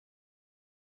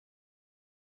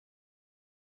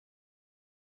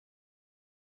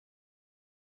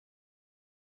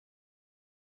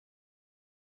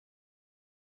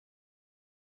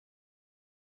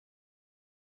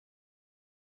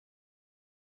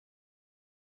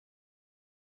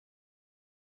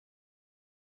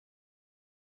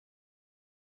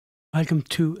Welcome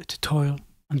to a tutorial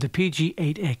on the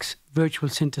PG-8X Virtual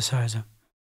Synthesiser.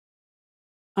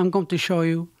 I'm going to show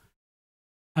you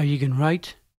how you can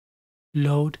write,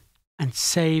 load and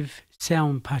save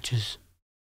sound patches.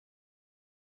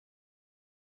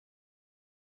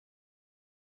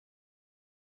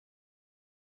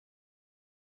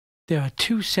 There are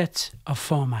two sets of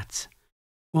formats.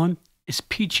 One is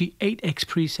PG-8X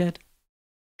preset,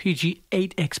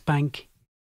 PG-8X bank,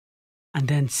 and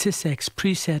then sysex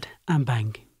preset and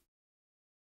bank.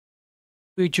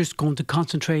 We're just going to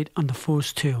concentrate on the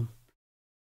first two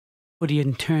for the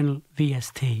internal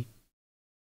VST.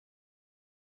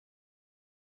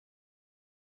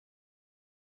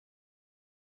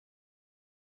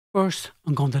 First,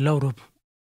 I'm going to load up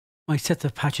my set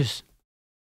of patches.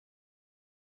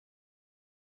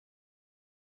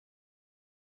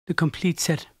 The complete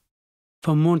set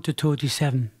from 1 to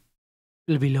 37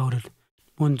 will be loaded.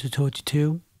 1 to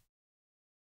 32,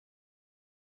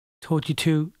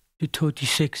 32 to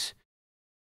 36,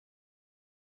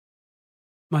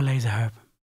 my laser harp.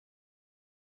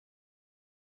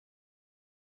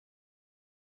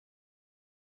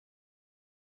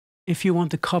 If you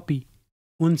want to copy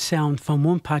one sound from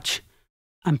one patch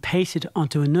and paste it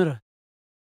onto another,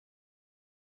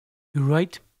 you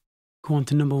right, go on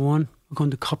to number 1, we're going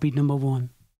to copy number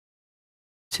 1,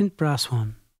 synth brass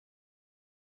 1.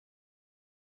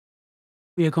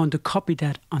 We are going to copy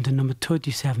that onto number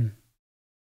 37.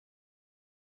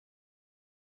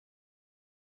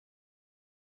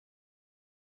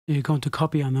 You're going to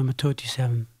copy on number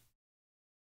 37.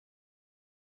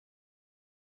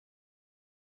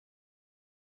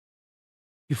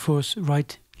 You first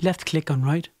left click on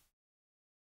write,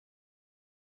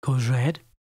 goes red.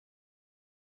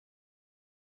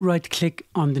 Right click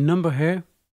on the number here.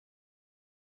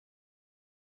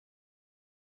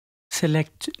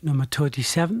 Select number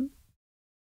 37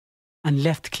 and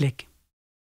left click.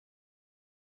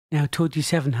 Now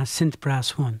 37 has synth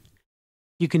brass 1.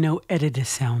 You can now edit this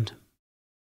sound.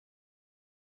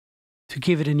 To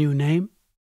give it a new name,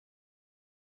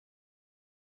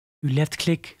 you left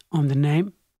click on the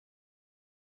name.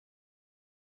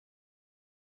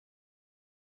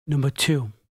 Number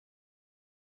 2.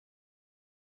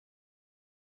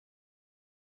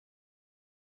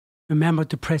 Remember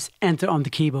to press enter on the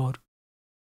keyboard.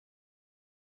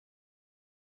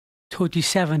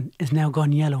 37 is now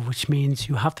gone yellow, which means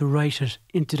you have to write it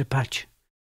into the patch.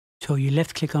 So you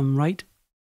left click on write,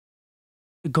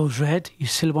 it goes red, you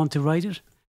still want to write it,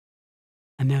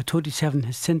 and now 37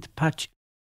 has synth patch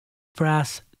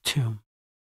brass 2.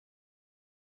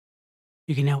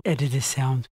 You can now edit this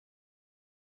sound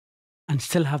and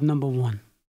still have number 1.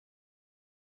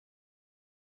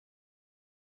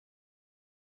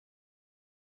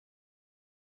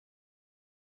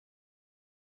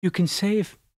 You can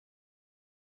save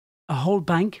a whole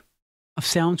bank of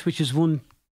sounds, which is 1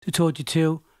 to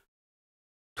 32,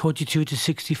 32 to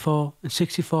 64, and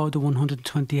 64 to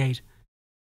 128.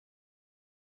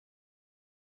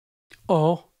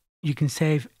 Or you can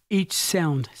save each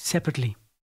sound separately.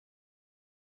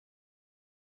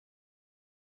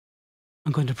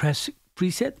 I'm going to press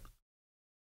preset.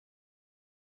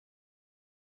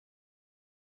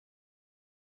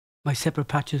 My separate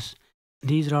patches.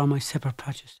 These are all my separate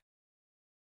patches.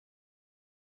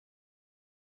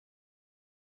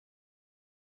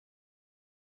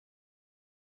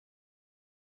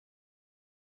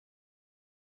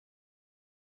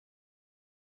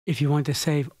 If you want to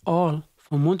save all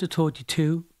from 1 to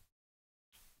 32,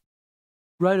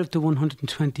 right up to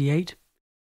 128,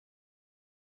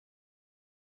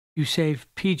 you save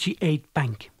PG-8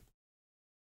 bank.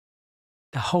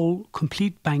 The whole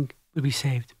complete bank will be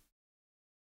saved.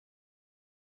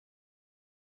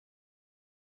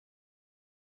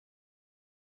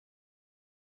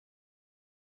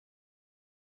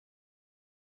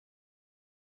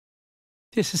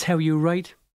 This is how you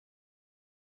write,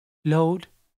 load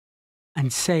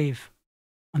and save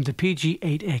on the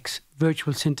PG-8X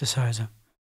Virtual Synthesiser.